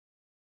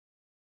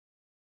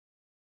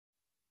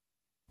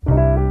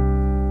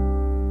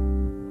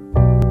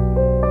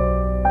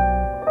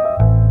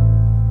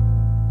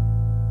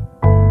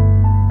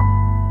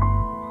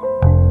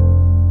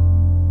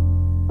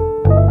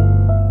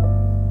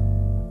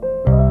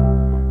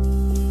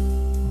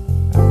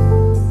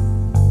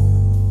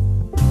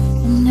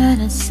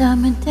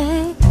summer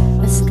day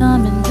was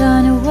come and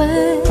gone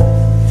away.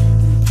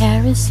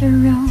 Paris or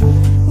Rome,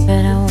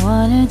 but I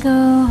wanna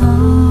go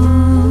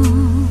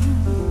home.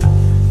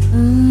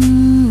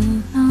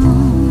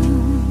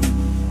 Home.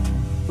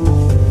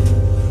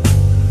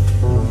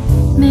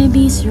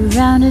 Maybe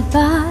surrounded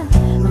by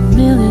a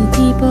million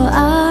people,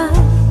 I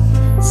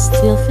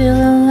still feel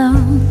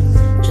alone.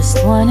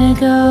 Just wanna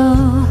go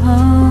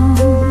home.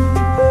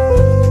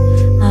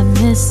 I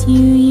miss you,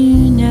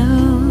 you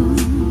know.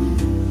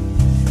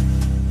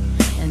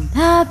 And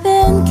I've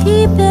been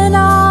keeping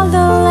all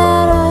the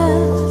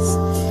letters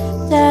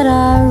that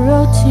I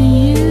wrote to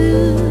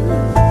you,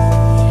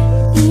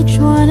 each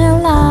one a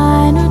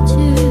line or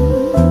two.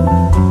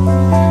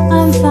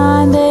 I'm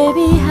fine,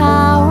 baby,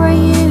 how are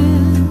you?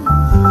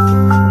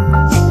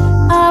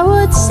 I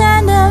would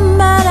send them,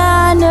 but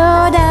I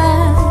know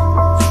that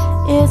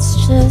it's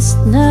just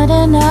not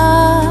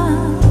enough.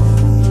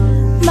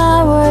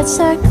 My words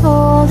are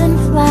cold and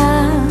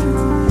flat,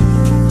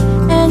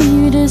 and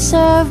you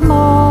deserve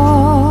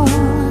more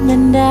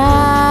than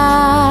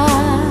that.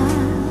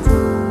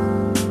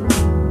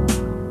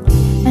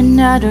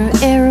 Another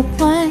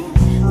aeroplane,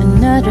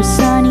 another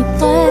sunny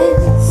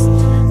place.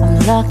 I'm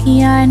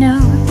lucky, I know,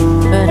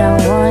 but I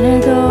wanna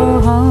go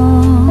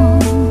home.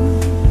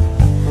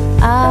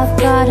 I've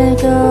gotta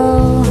go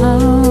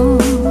home.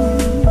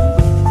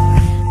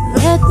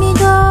 Let me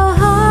go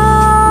home.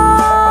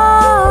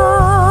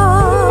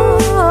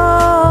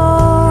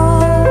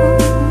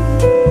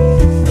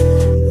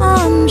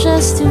 I'm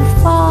just too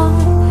far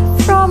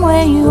from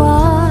where you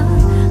are.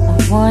 I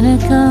wanna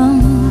come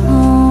home.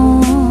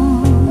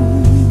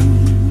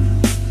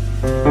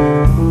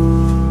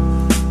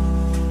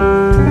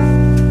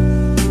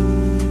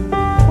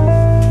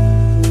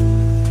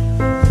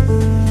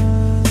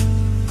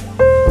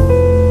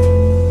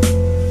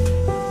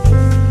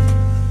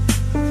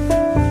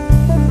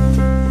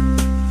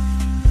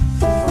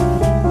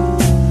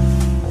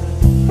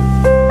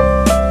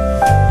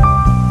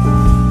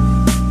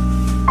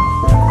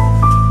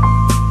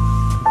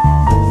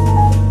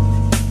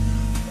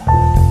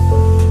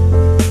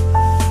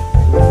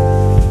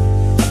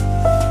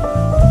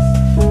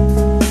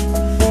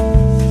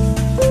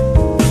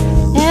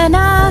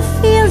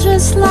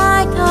 Just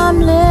like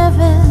I'm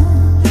living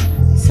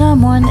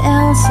someone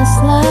else's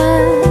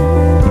life.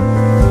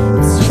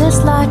 It's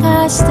just like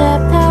I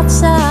stepped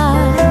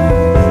outside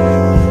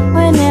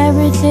when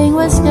everything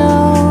was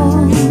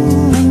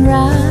going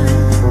right.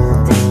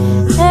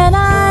 And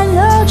I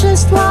know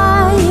just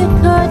why you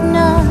could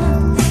not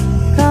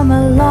come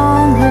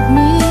along with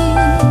me.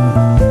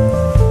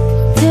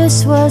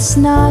 This was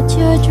not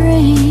your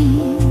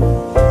dream,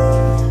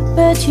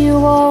 but you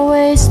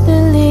always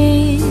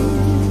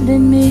believed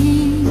in me.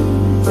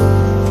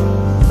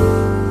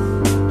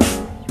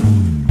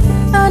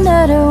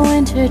 Another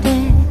winter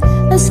day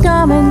has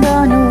come and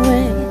gone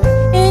away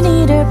in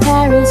either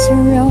Paris or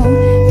Rome,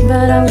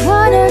 but I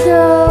wanna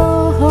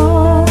go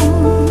home.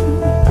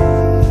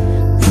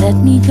 Let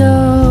me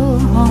go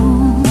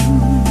home.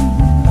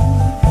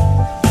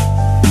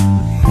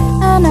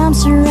 And I'm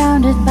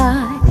surrounded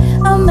by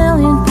a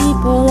million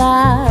people,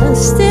 I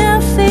still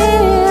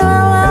feel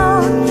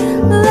alone.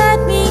 Let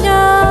me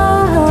go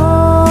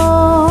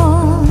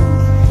home.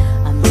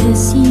 I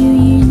miss you,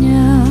 you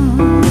know.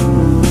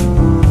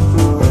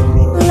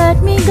 Let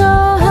me go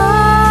home.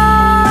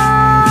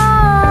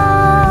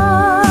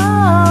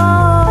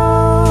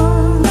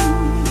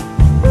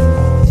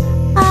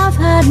 I've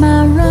had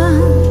my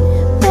run,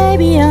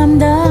 baby, I'm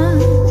done.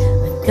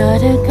 I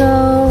gotta go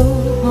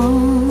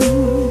home.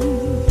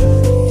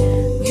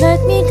 Let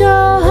me go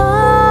home.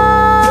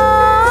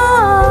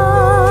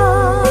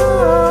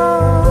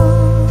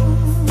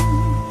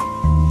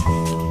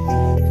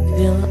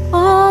 We'll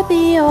all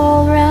be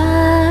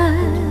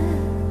alright.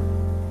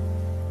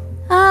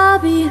 I'll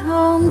be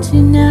home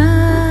tonight.